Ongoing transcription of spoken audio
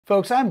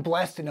Folks, I'm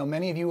blessed to know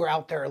many of you are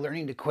out there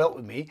learning to quilt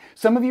with me.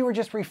 Some of you are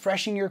just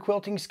refreshing your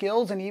quilting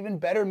skills, and even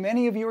better,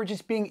 many of you are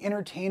just being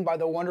entertained by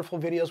the wonderful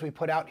videos we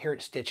put out here at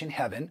Stitchin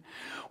Heaven.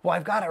 Well,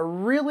 I've got a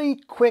really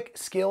quick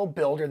skill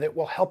builder that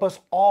will help us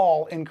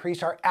all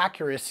increase our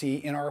accuracy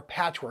in our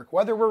patchwork,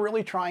 whether we're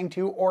really trying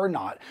to or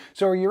not.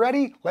 So are you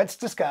ready? Let's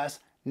discuss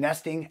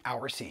nesting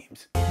our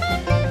seams.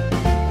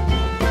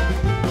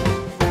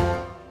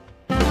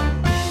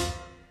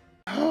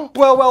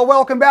 Well,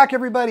 welcome back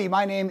everybody.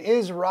 My name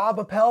is Rob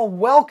Appell.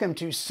 Welcome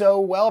to So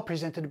Well,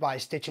 presented by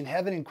Stitchin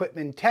Heaven in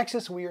Quitman,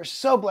 Texas. We are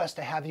so blessed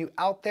to have you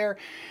out there.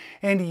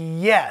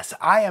 And yes,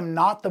 I am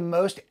not the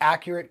most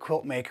accurate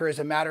quilt maker. As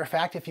a matter of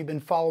fact, if you've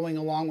been following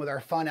along with our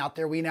fun out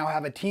there, we now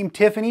have a team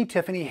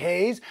Tiffany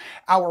Hayes,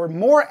 our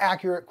more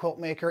accurate quilt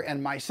maker,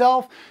 and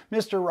myself,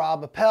 Mr.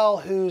 Rob Appell,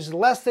 who's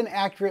less than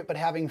accurate, but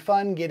having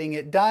fun getting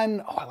it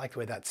done. Oh, I like the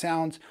way that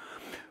sounds.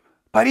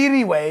 But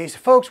anyways,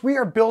 folks, we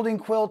are building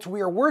quilts,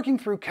 we are working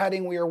through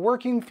cutting, we are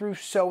working through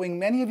sewing.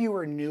 Many of you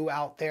are new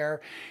out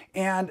there,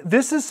 and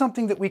this is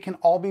something that we can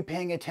all be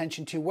paying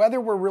attention to,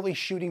 whether we're really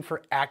shooting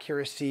for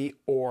accuracy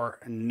or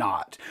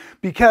not.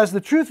 Because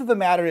the truth of the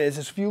matter is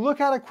if you look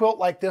at a quilt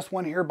like this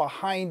one here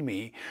behind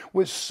me,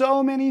 with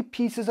so many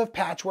pieces of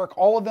patchwork,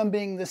 all of them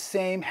being the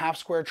same half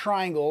square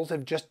triangles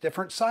of just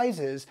different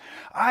sizes,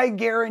 I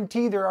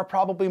guarantee there are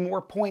probably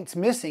more points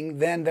missing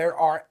than there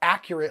are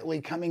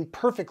accurately coming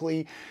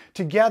perfectly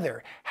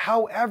together.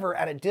 However,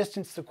 at a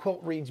distance, the quilt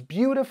reads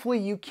beautifully.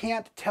 You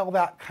can't tell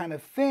that kind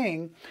of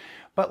thing.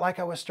 But like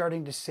I was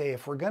starting to say,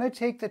 if we're going to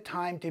take the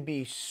time to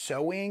be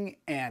sewing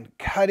and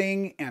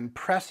cutting and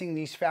pressing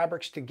these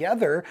fabrics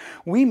together,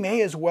 we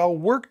may as well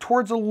work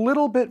towards a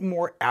little bit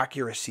more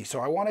accuracy. So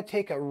I want to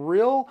take a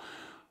real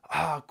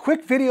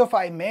quick video, if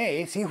I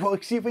may,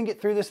 we'll see if we can get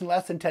through this in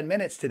less than 10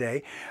 minutes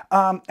today,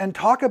 and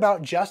talk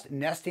about just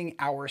nesting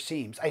our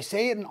seams. I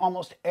say it in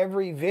almost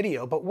every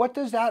video, but what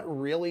does that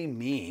really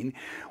mean?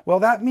 Well,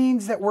 that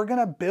means that we're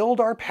gonna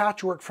build our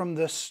patchwork from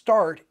the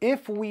start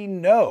if we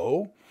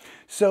know,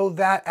 so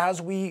that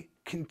as we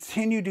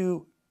continue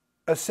to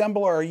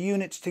assemble our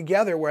units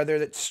together, whether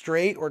it's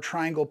straight or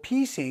triangle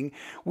piecing,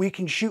 we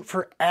can shoot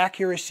for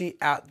accuracy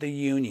at the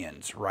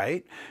unions,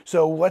 right?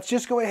 So let's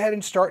just go ahead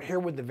and start here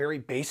with the very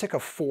basic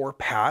of 4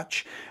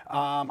 patch.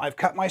 I've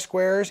cut my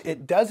squares.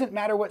 It doesn't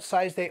matter what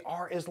size they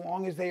are as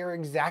long as they are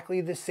exactly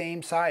the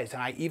same size.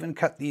 And I even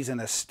cut these in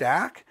a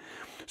stack.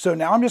 So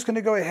now I'm just going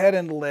to go ahead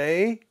and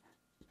lay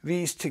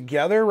these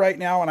together right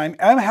now, and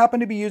I happen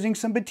to be using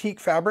some batik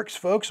fabrics,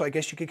 folks, so I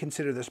guess you could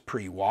consider this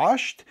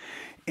pre-washed.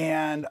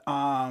 And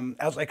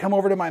as I come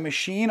over to my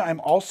machine, I'm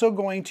also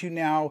going to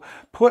now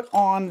put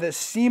on the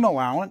seam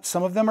allowance.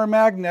 Some of them are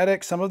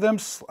magnetic, some of them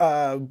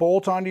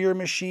bolt onto your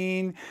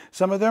machine,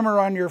 some of them are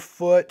on your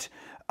foot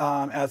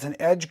as an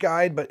edge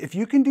guide. But if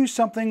you can do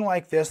something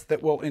like this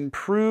that will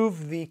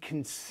improve the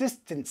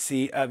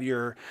consistency of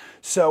your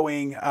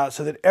sewing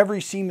so that every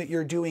seam that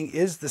you're doing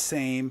is the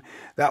same,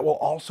 that will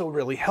also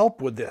really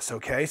help with this,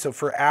 okay? So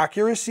for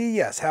accuracy,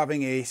 yes,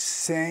 having a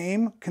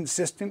same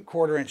consistent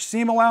 1/4 inch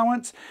seam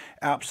allowance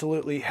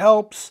absolutely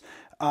helps.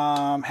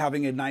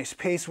 Having a nice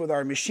pace with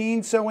our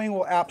machine sewing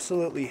will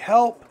absolutely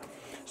help.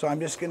 So I'm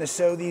just gonna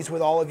sew these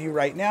with all of you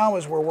right now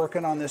as we're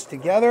working on this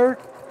together.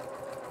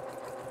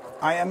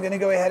 I am going to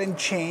go ahead and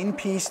chain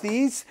piece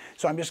these.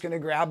 So I'm just going to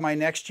grab my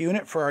next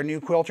unit for our new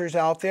quilters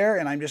out there,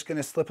 and I'm just going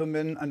to slip them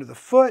in under the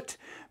foot,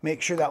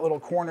 make sure that little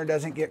corner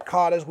doesn't get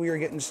caught as we are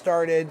getting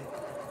started.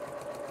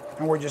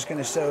 And we're just going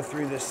to sew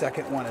through this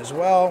second one as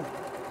well.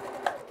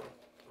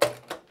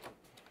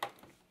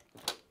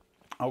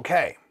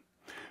 Okay.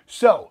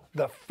 So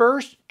the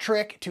first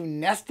trick to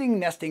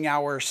nesting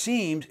our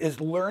seams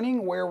is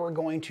learning where we're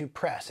going to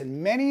press.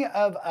 And many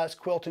of us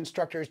quilt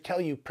instructors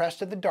tell you press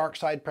to the dark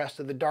side, press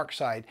to the dark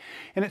side.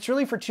 And it's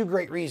really for 2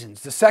 great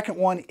reasons. The second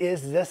one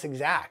is this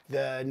exact,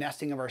 the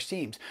nesting of our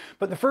seams.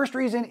 But the first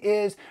reason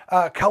is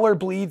color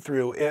bleed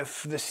through.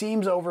 If the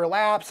seams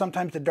overlap,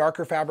 sometimes the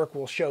darker fabric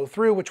will show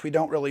through, which we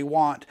don't really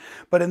want.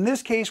 But in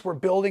this case, we're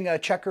building a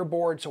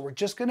checkerboard, so we're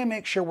just going to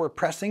make sure we're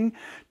pressing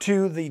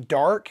to the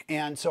dark.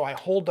 And so I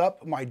hold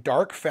up my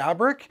dark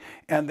fabric,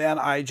 and then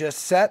I just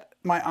set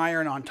my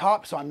iron on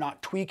top so I'm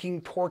not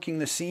tweaking, torquing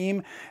the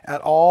seam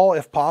at all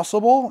if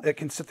possible. It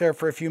can sit there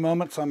for a few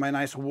moments on my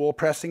nice wool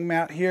pressing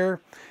mat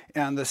here.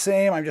 And the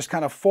same, I'm just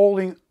kind of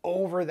folding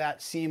over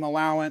that seam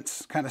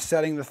allowance, kind of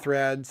setting the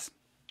threads.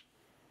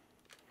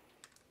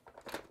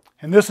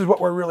 And this is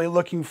what we're really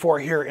looking for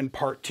here in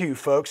part 2,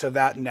 folks, of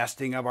that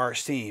nesting of our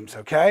seams,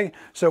 okay?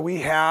 So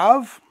we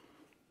have,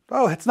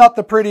 oh, it's not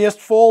the prettiest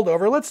fold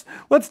over. Let's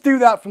do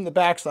that from the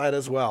back side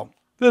as well.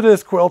 It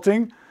is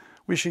quilting.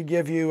 We should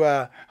give you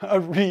a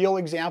real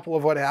example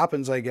of what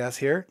happens, I guess,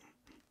 here.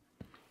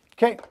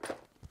 Okay.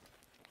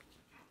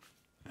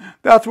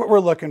 That's what we're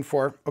looking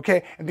for,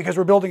 okay? And because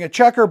we're building a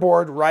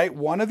checkerboard, right,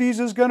 one of these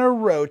is gonna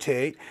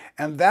rotate,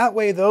 and that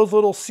way those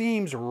little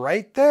seams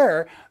right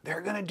there,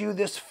 they're gonna do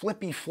this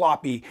flippy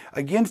floppy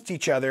against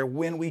each other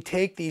when we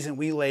take these and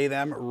we lay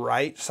them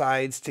right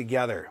sides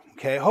together,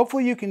 Okay,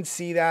 hopefully you can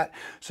see that.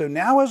 So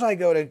now as I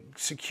go to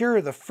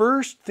secure, the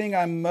first thing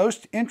I'm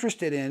most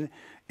interested in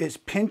is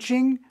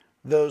pinching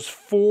those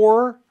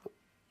 4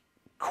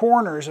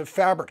 corners of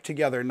fabric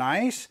together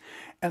nice.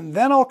 And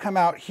then I'll come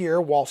out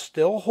here while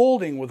still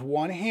holding with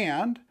one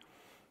hand.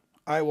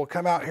 I will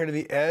come out here to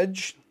the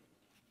edge,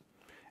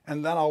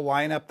 and then I'll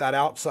line up that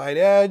outside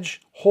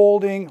edge,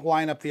 holding,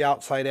 line up the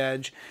outside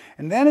edge.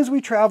 And then as we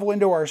travel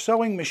into our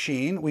sewing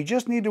machine, we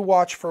just need to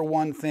watch for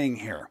one thing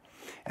here.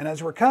 And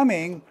as we're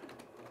coming,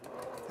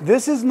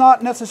 this is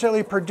not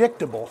necessarily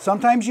predictable.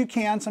 Sometimes you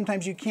can,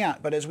 sometimes you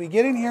can't. But as we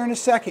get in here in a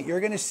second, you're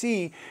going to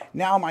see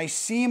now my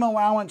seam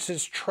allowance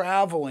is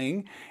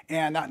traveling,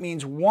 and that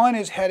means one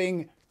is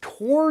heading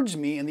towards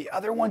me and the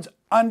other one's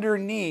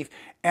underneath,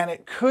 and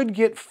it could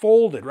get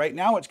folded. Right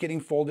now it's getting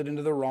folded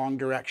into the wrong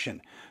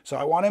direction. So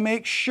I want to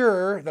make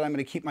sure that I'm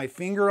going to keep my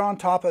finger on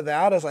top of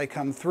that as I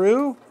come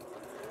through.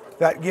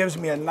 That gives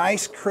me a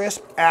nice,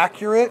 crisp,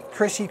 accurate,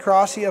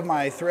 crissy-crossy of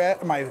my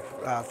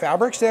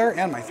fabrics there,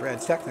 and my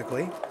threads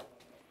technically.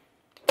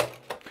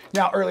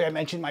 Now, earlier I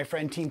mentioned my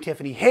friend Team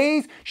Tiffany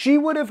Hayes. She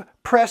would have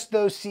pressed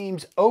those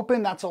seams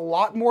open. That's a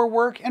lot more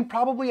work and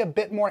probably a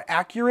bit more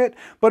accurate,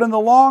 but in the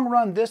long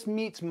run, this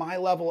meets my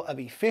level of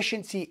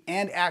efficiency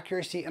and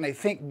accuracy, and I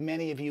think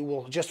many of you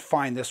will just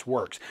find this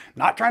works.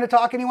 Not trying to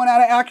talk anyone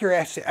out of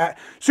accuracy,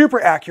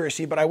 super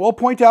accuracy, but I will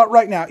point out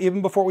right now,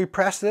 even before we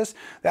press this,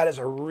 that is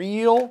a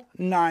real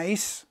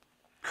nice,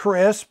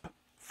 crisp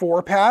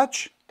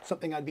 4-patch.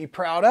 Something I'd be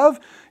proud of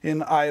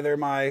in either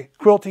my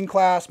quilting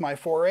class, my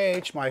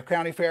 4-H, my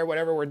county fair,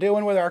 whatever we're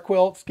doing with our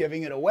quilts,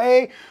 giving it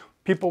away.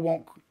 People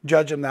won't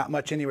judge them that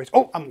much anyways.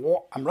 Oh,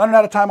 I'm running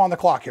out of time on the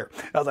clock here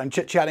as I'm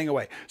chit-chatting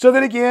away. So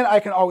then again, I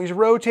can always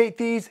rotate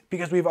these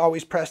because we've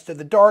always pressed to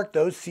the dark.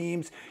 Those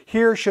seams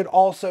here should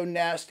also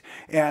nest,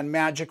 and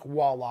magic,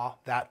 voila,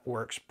 that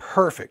works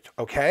perfect,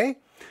 okay?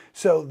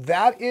 So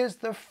that is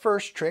the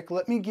first trick.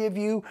 Let me give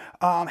you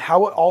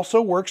how it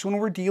also works when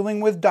we're dealing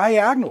with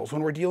diagonals,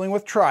 when we're dealing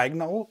with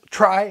triangles,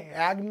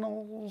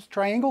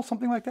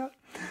 something like that.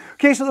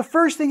 Okay, so the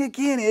first thing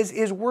again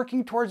is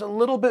working towards a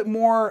little bit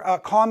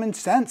more common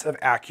sense of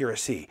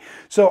accuracy.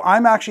 So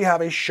I'm actually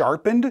have a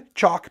sharpened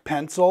chalk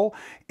pencil,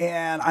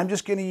 and I'm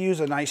just going to use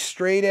a nice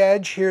straight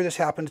edge here. This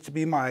happens to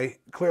be my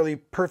clearly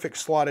perfect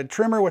slotted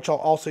trimmer, which I'll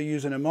also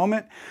use in a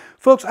moment.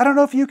 Folks, I don't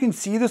know if you can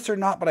see this or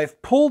not, but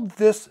I've pulled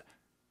this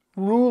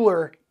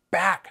ruler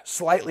back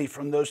slightly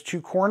from those 2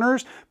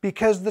 corners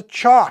because the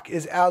chalk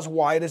is as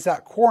wide as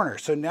that corner.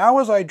 So now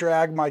as I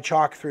drag my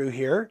chalk through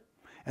here,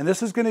 and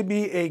this is going to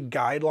be a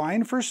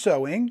guideline for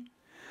sewing,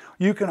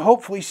 you can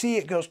hopefully see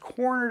it goes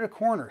corner to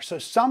corner. So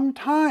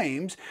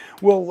sometimes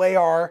we'll lay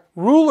our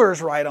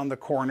rulers right on the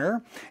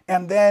corner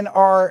and then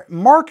our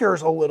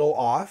markers a little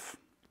off.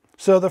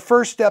 So the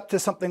first step to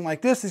something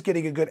like this is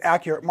getting a good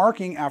accurate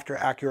marking after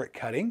accurate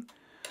cutting.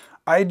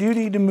 I do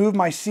need to move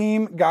my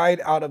seam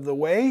guide out of the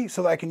way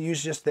so that I can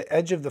use just the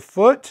edge of the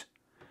foot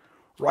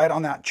right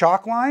on that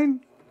chalk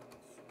line.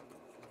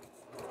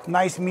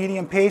 Nice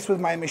medium pace with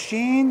my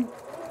machine.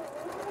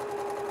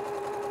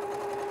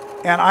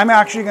 And I'm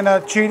actually going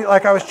to treat it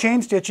like I was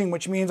chain stitching,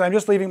 which means I'm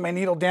just leaving my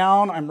needle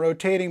down. I'm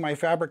rotating my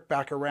fabric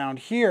back around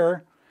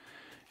here.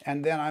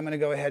 And then I'm going to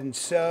go ahead and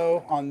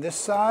sew on this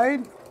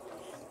side.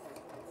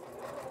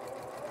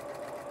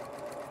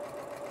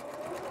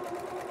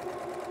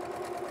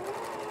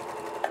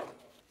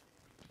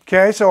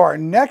 Okay, so our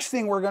next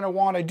thing we're going to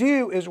want to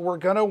do is we're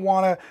going to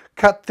want to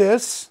cut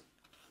this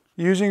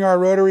using our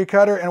rotary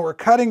cutter, and we're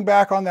cutting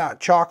back on that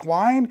chalk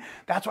line.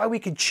 That's why we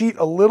could cheat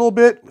a little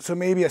bit, so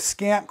maybe a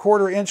scant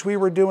 1/4 inch we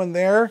were doing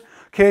there.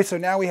 Okay, so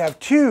now we have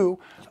 2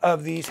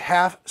 of these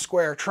half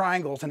square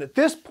triangles, and at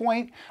this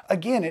point,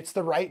 again, it's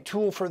the right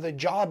tool for the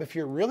job if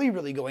you're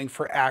really going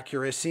for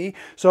accuracy.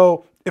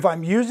 So if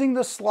I'm using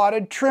the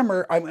slotted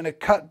trimmer, I'm going to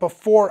cut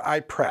before I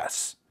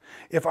press.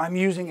 If I'm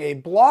using a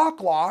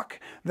block lock,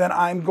 then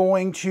I'm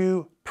going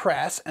to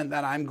press and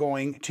then I'm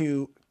going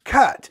to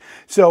cut.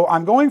 So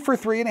I'm going for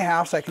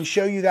 3.5, so I can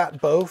show you that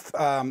both.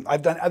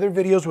 I've done other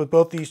videos with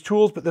both these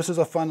tools, but this is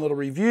a fun little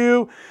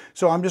review.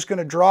 So I'm just going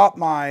to drop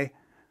my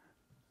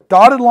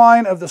dotted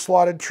line of the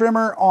slotted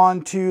trimmer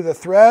onto the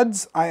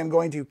threads. I am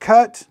going to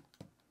cut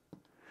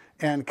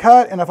and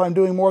cut, and if I'm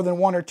doing more than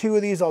 1 or 2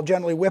 of these, I'll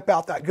generally whip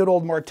out that good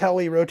old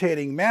Martelli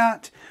rotating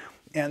mat.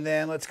 And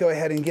then let's go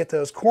ahead and get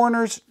those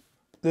corners.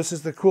 This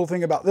is the cool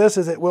thing about this,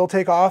 is it will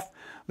take off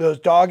those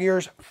dog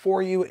ears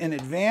for you in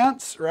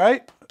advance,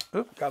 right?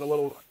 Oop, got a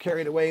little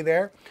carried away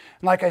there.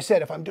 And like I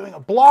said, if I'm doing a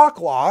block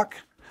lock,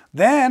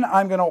 then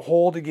I'm going to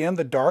hold again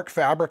the dark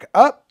fabric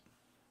up.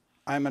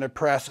 I'm going to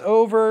press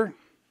over.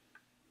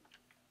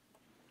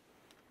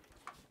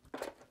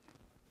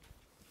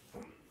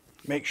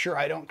 Make sure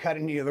I don't cut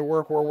any of the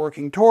work we're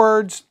working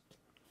towards.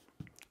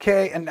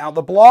 Okay, and now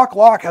the block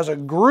lock has a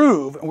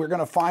groove, and we're going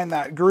to find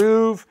that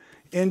groove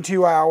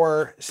into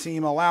our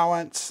seam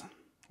allowance.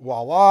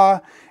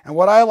 Voila. And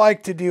what I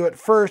like to do at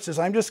first is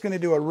I'm just going to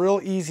do a real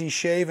easy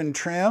shave and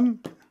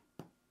trim.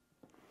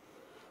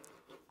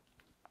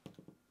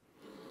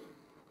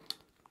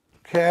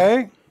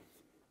 Okay.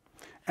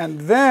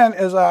 And then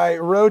as I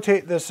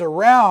rotate this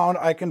around,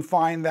 I can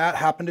find that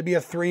happened to be a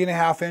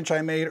 3.5 inch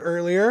I made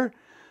earlier.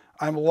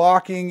 I'm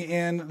locking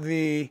in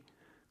the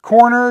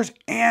corners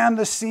and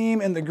the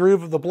seam in the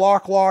groove of the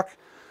block lock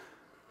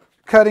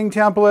cutting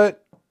template.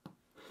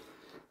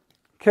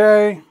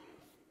 Okay,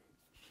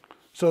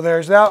 so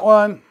there's that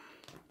one.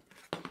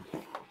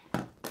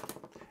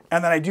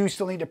 And then I do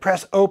still need to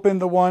press open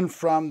the one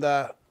from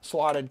the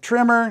slotted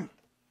trimmer.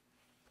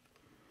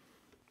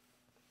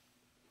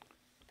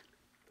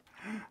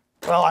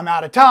 Well, I'm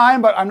out of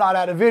time, but I'm not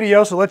out of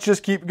video, so let's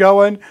just keep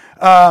going.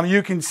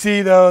 You can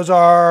see those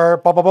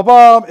are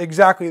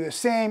exactly the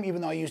same,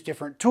 even though I use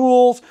different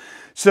tools.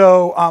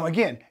 So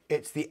again,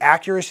 it's the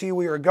accuracy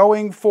we are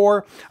going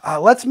for.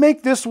 Let's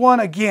make this one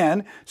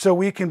again so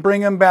we can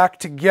bring them back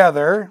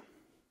together.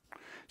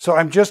 So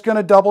I'm just going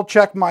to double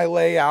check my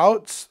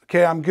layouts.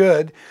 Okay, I'm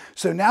good.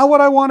 So now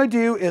what I want to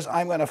do is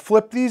I'm going to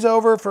flip these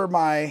over for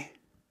my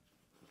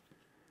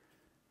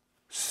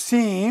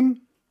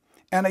seam.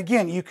 And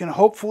again, you can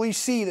hopefully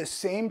see the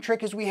same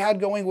trick as we had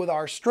going with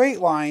our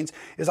straight lines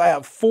is I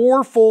have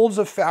 4 folds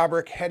of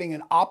fabric heading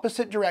in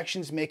opposite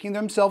directions, making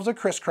themselves a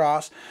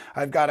crisscross.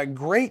 I've got a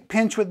great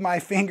pinch with my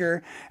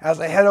finger as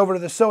I head over to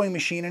the sewing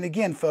machine. And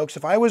again, folks,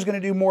 if I was going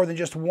to do more than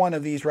just one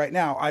of these right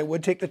now, I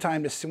would take the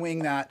time to swing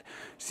that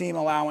seam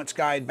allowance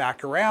guide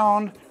back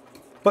around.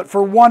 But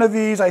for one of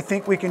these, I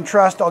think we can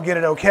trust I'll get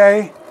it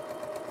okay.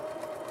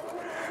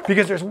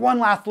 Because there's one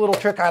last little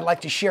trick I'd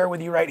like to share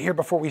with you right here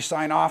before we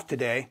sign off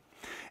today.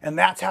 And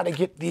that's how to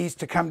get these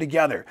to come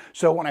together.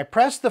 So when I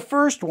pressed the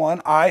first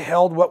one, I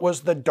held what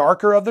was the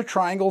darker of the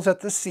triangles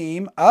at the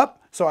seam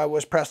up. So I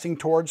was pressing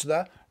towards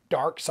the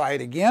dark side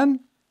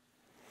again.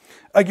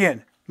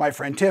 Again, my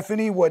friend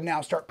Tiffany would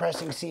now start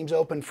pressing seams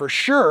open for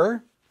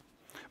sure.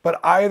 But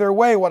either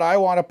way, what I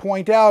want to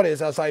point out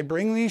is as I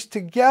bring these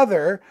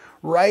together,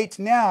 right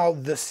now,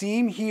 the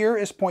seam here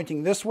is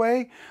pointing this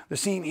way, the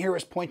seam here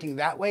is pointing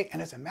that way.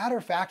 And as a matter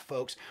of fact,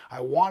 folks,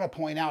 I want to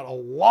point out a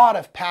lot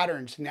of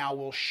patterns now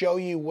will show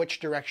you which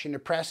direction to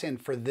press in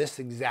for this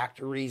exact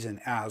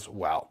reason as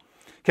well.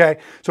 Okay,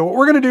 so what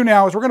we're going to do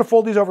now is we're going to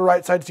fold these over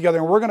right sides together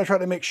and we're going to try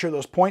to make sure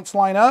those points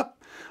line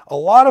up. A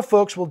lot of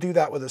folks will do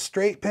that with a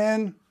straight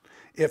pin.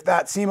 If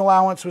that seam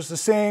allowance was the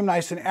same,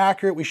 nice and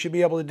accurate, we should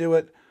be able to do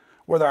it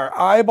with our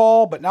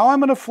eyeball. But now I'm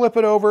going to flip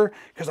it over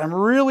because I'm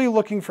really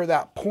looking for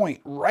that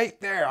point right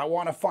there. I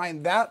want to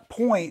find that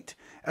point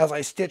as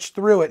I stitch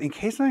through it in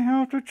case I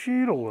have to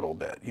cheat a little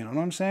bit. You know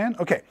what I'm saying?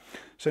 Okay,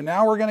 so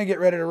now we're going to get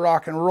ready to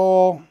rock and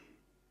roll.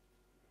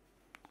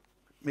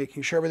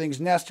 Making sure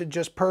everything's nested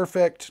just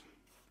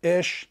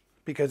perfect-ish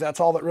because that's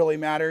all that really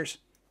matters.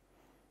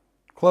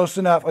 Close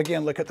enough.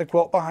 Again, look at the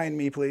quilt behind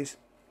me, please.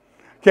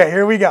 Okay,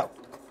 here we go.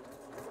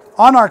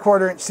 On our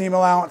 1/4 inch seam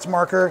allowance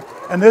marker.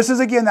 And this is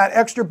again that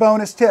extra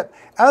bonus tip.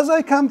 As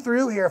I come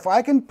through here, if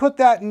I can put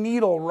that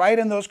needle right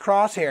in those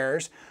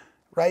crosshairs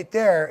right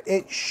there,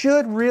 it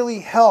should really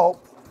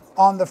help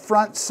on the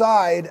front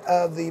side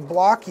of the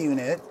block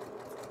unit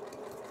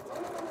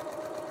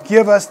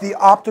give us the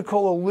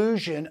optical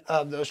illusion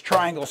of those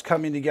triangles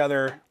coming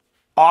together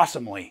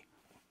awesomely.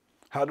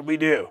 How did we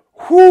do?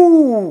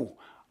 Whoo!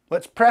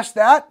 Let's press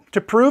that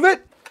to prove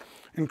it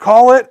and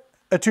call it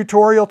a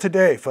tutorial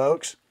today,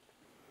 folks.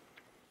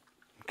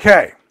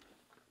 Okay,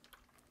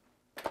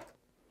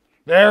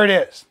 there it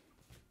is.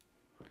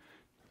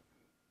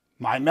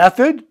 My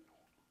method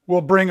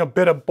will bring a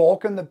bit of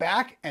bulk in the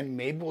back, and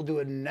maybe we'll do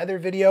another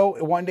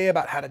video one day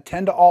about how to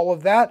tend to all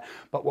of that.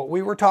 But what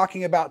we were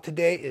talking about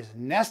today is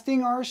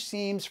nesting our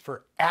seams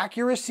for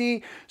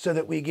accuracy so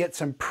that we get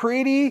some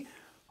pretty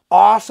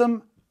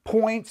awesome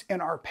points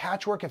in our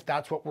patchwork if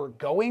that's what we're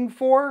going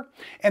for.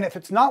 And if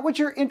it's not what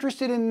you're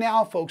interested in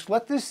now, folks,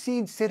 let this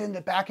seed sit in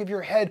the back of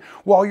your head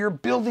while you're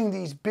building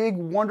these big,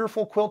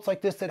 wonderful quilts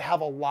like this that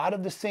have a lot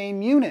of the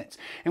same units.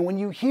 And when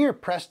you hear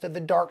press to the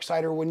dark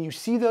side or when you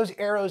see those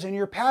arrows in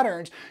your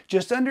patterns,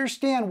 just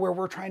understand where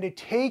we're trying to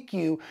take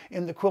you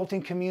in the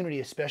quilting community,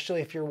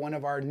 especially if you're one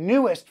of our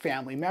newest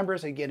family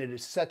members. Again, it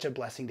is such a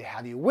blessing to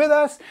have you with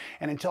us.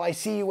 And until I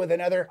see you with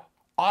another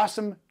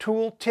awesome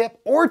tool, tip,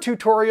 or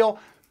tutorial,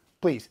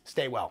 please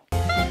stay well.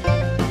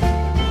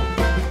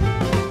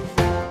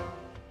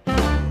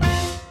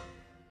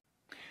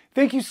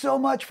 Thank you so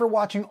much for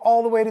watching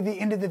all the way to the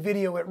end of the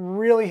video. It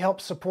really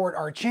helps support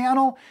our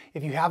channel.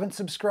 If you haven't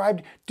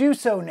subscribed, do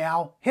so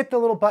now. Hit the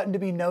little button to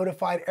be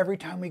notified every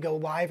time we go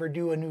live or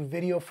do a new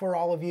video for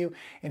all of you.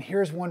 And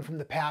here's one from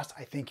the past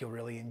I think you'll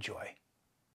really enjoy.